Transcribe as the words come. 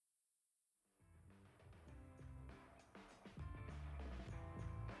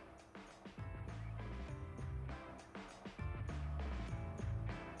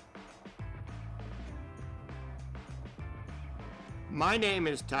My name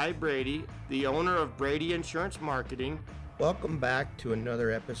is Ty Brady, the owner of Brady Insurance Marketing. Welcome back to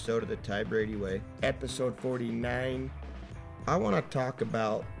another episode of the Ty Brady Way, episode 49. I want to talk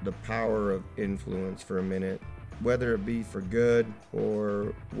about the power of influence for a minute, whether it be for good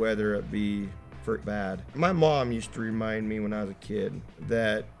or whether it be for bad. My mom used to remind me when I was a kid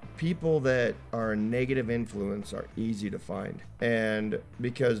that people that are a negative influence are easy to find, and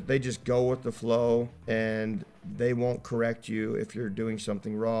because they just go with the flow and they won't correct you if you're doing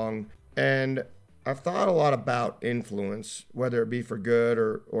something wrong. And I've thought a lot about influence, whether it be for good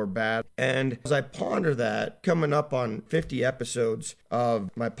or bad. And as I ponder that, coming up on 50 episodes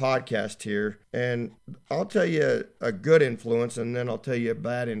of my podcast here, and I'll tell you a good influence and then I'll tell you a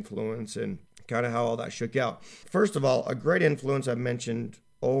bad influence and kind of how all that shook out. First of all, a great influence I've mentioned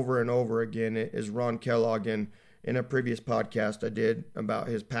over and over again is Ron Kellogg. And in a previous podcast I did about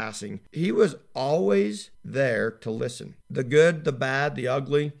his passing, he was always there to listen. The good, the bad, the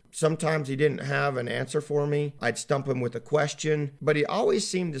ugly. Sometimes he didn't have an answer for me. I'd stump him with a question, but he always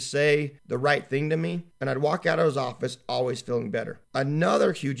seemed to say the right thing to me, and I'd walk out of his office always feeling better.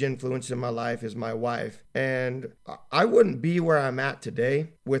 Another huge influence in my life is my wife, and I wouldn't be where I'm at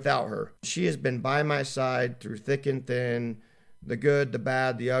today without her. She has been by my side through thick and thin, the good, the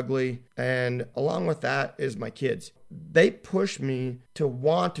bad, the ugly, and along with that is my kids. They push me to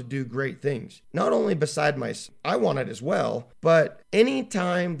want to do great things. Not only beside I want it as well, but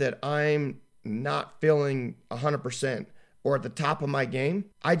anytime that I'm not feeling 100% or at the top of my game,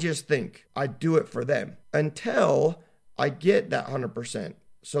 I just think I do it for them until I get that 100%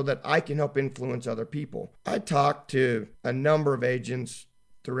 so that I can help influence other people. I talked to a number of agents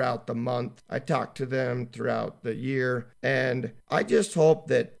throughout the month. I talk to them throughout the year, and I just hope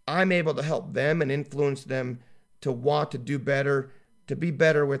that I'm able to help them and influence them to want to do better, to be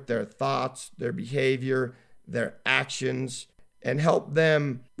better with their thoughts, their behavior, their actions, and help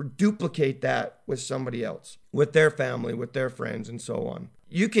them duplicate that with somebody else, with their family, with their friends, and so on.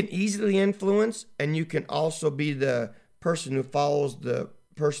 You can easily influence, and you can also be the person who follows the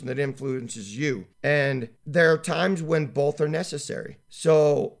person that influences you. And there are times when both are necessary.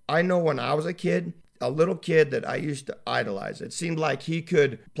 So I know when I was a kid, a little kid that I used to idolize, it seemed like he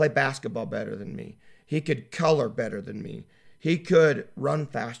could play basketball better than me. He could color better than me. He could run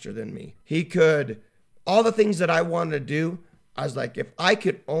faster than me. He could, all the things that I wanted to do, I was like, if I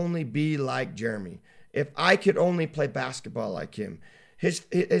could only be like Jeremy, if I could only play basketball like him. His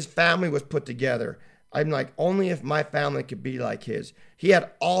family was put together. I'm like, only if my family could be like his. He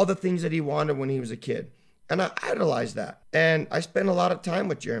had all the things that he wanted when he was a kid. And I idolized that. And I spent a lot of time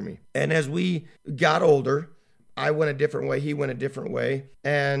with Jeremy. And as we got older, I went a different way. He went a different way.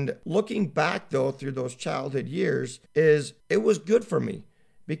 And looking back, though, through those childhood years, it was good for me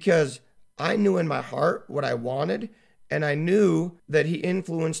because I knew in my heart what I wanted. And I knew that he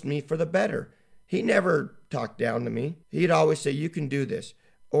influenced me for the better. He never talked down to me. He'd always say, you can do this.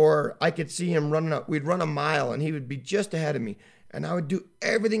 Or I could see him we'd run a mile and he would be just ahead of me. And I would do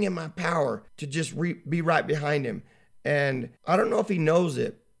everything in my power to just be right behind him. And I don't know if he knows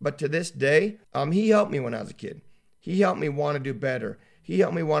it, but to this day, he helped me when I was a kid. He helped me want to do better. He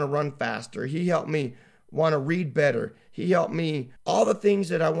helped me want to run faster. He helped me want to read better. He helped me, all the things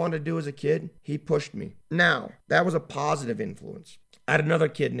that I wanted to do as a kid, he pushed me. Now, that was a positive influence. I had another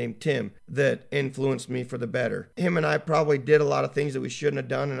kid named Tim that influenced me for the better. Him and I probably did a lot of things that we shouldn't have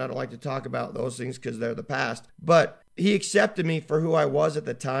done, and I don't like to talk about those things because they're the past. But he accepted me for who I was at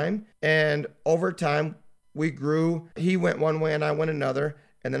the time, and over time, we grew. He went one way and I went another,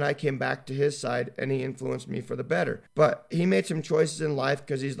 and then I came back to his side, and he influenced me for the better. But he made some choices in life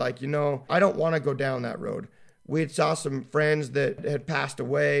because he's like, I don't want to go down that road. We had saw some friends that had passed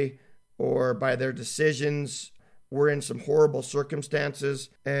away or by their decisions were in some horrible circumstances.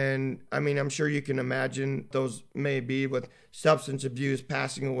 And I mean, I'm sure you can imagine those may be with substance abuse,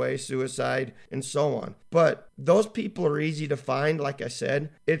 passing away, suicide, and so on. But those people are easy to find. Like I said,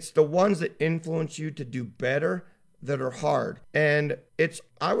 it's the ones that influence you to do better that are hard. And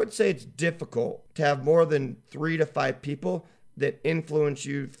I would say it's difficult to have more than 3 to 5 people that influence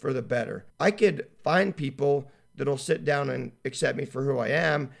you for the better. I could find people that'll sit down and accept me for who I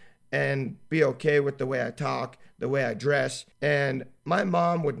am and be okay with the way I talk, the way I dress. And my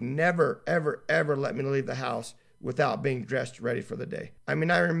mom would never, ever, ever let me leave the house without being dressed ready for the day. I mean,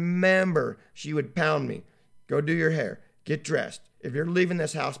 I remember she would pound me, go do your hair, get dressed. If you're leaving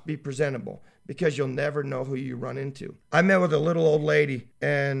this house, be presentable because you'll never know who you run into. I met with a little old lady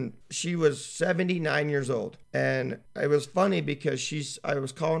and she was 79 years old. And it was funny because I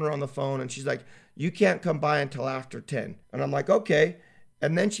was calling her on the phone and she's like, you can't come by until after 10. And I'm like, okay.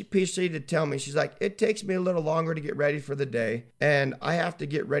 And then she proceeded to tell me, she's like, it takes me a little longer to get ready for the day, and I have to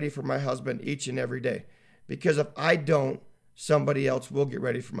get ready for my husband each and every day. Because if I don't, somebody else will get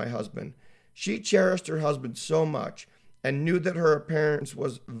ready for my husband. She cherished her husband so much and knew that her appearance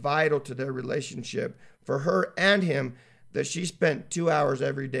was vital to their relationship for her and him, that she spent 2 hours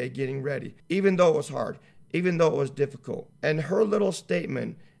every day getting ready, even though it was hard, even though it was difficult. And her little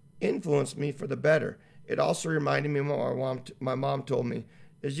statement influenced me for the better. It also reminded me what my mom told me,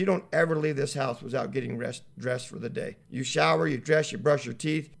 is you don't ever leave this house without getting dressed for the day. You shower, you dress, you brush your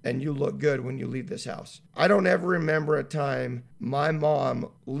teeth, and you look good when you leave this house. I don't ever remember a time my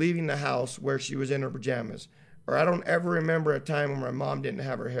mom leaving the house where she was in her pajamas. Or I don't ever remember a time when my mom didn't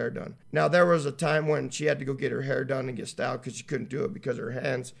have her hair done. Now, there was a time when she had to go get her hair done and get styled because she couldn't do it because her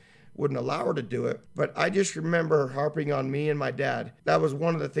hands wouldn't allow her to do it. But I just remember her harping on me and my dad. That was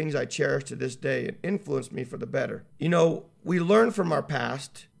one of the things I cherish to this day. It influenced me for the better. You know, we learn from our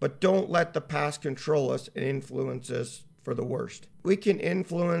past, but don't let the past control us and influence us for the worst. We can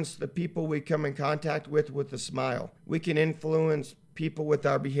influence the people we come in contact with a smile. We can influence people with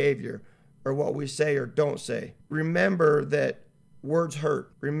our behavior, or what we say or don't say. Remember that words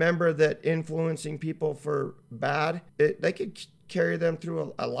hurt. Remember that influencing people for bad, they could carry them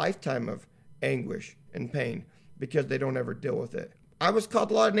through a lifetime of anguish and pain because they don't ever deal with it. I was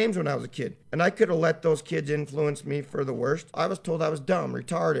called a lot of names when I was a kid, and I could have let those kids influence me for the worst. I was told I was dumb,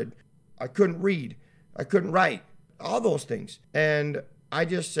 retarded, I couldn't read, I couldn't write, all those things. And I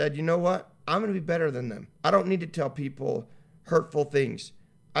just said, you know what? I'm going to be better than them. I don't need to tell people hurtful things.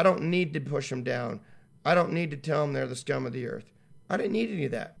 I don't need to push them down. I don't need to tell them they're the scum of the earth. I didn't need any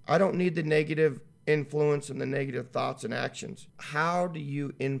of that. I don't need the negative influence and the negative thoughts and actions. How do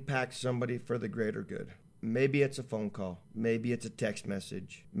you impact somebody for the greater good? Maybe it's a phone call. Maybe it's a text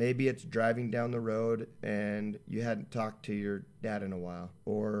message. Maybe it's driving down the road and you hadn't talked to your dad in a while.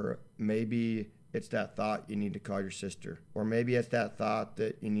 Or maybe it's that thought you need to call your sister. Or maybe it's that thought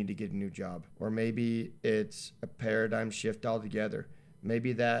that you need to get a new job. Or maybe it's a paradigm shift altogether.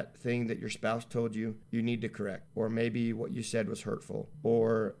 Maybe that thing that your spouse told you need to correct. Or maybe what you said was hurtful.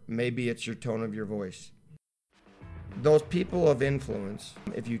 Or maybe it's your tone of your voice. Those people of influence,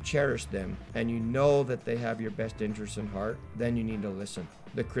 if you cherish them and you know that they have your best interests in heart, then you need to listen.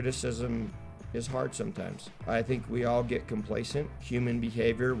 The criticism is hard sometimes. I think we all get complacent. Human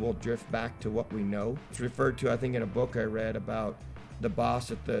behavior will drift back to what we know. It's referred to, I think, in a book I read about the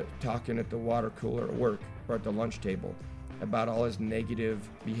boss talking at the water cooler at work or at the lunch table about all his negative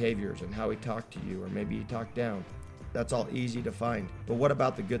behaviors and how he talked to you, or maybe he talked down. That's all easy to find. But what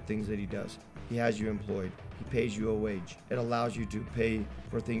about the good things that he does? He has you employed. He pays you a wage. It allows you to pay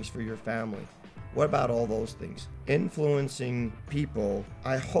for things for your family. What about all those things? Influencing people,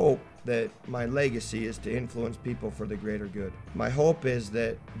 I hope that my legacy is to influence people for the greater good. My hope is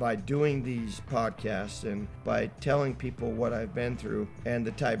that by doing these podcasts and by telling people what I've been through and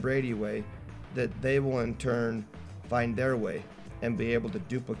the Ty Brady way, that they will in turn find their way and be able to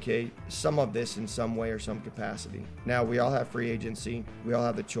duplicate some of this in some way or some capacity. Now, we all have free agency. We all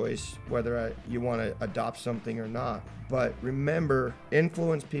have the choice whether you want to adopt something or not. But remember,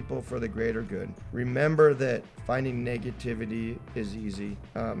 influence people for the greater good. Remember that finding negativity is easy.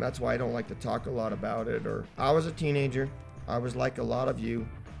 That's why I don't like to talk a lot about it. Or I was a teenager. I was like a lot of you,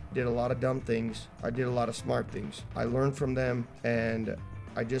 did a lot of dumb things. I did a lot of smart things. I learned from them, and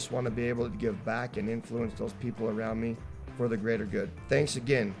I just want to be able to give back and influence those people around me for the greater good. Thanks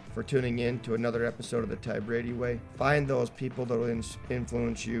again for tuning in to another episode of the Ty Brady Way. Find those people that will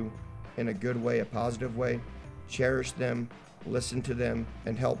influence you in a good way, a positive way. Cherish them, listen to them,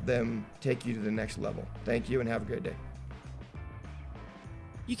 and help them take you to the next level. Thank you and have a great day.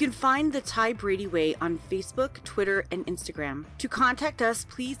 You can find the Ty Brady Way on Facebook, Twitter, and Instagram. To contact us,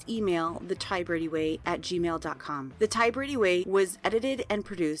 please email thetybradyway@gmail.com. The Ty Brady Way was edited and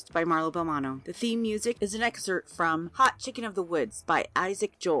produced by Marlo Belmano. The theme music is an excerpt from Hot Chicken of the Woods by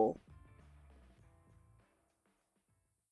Isaac Joel.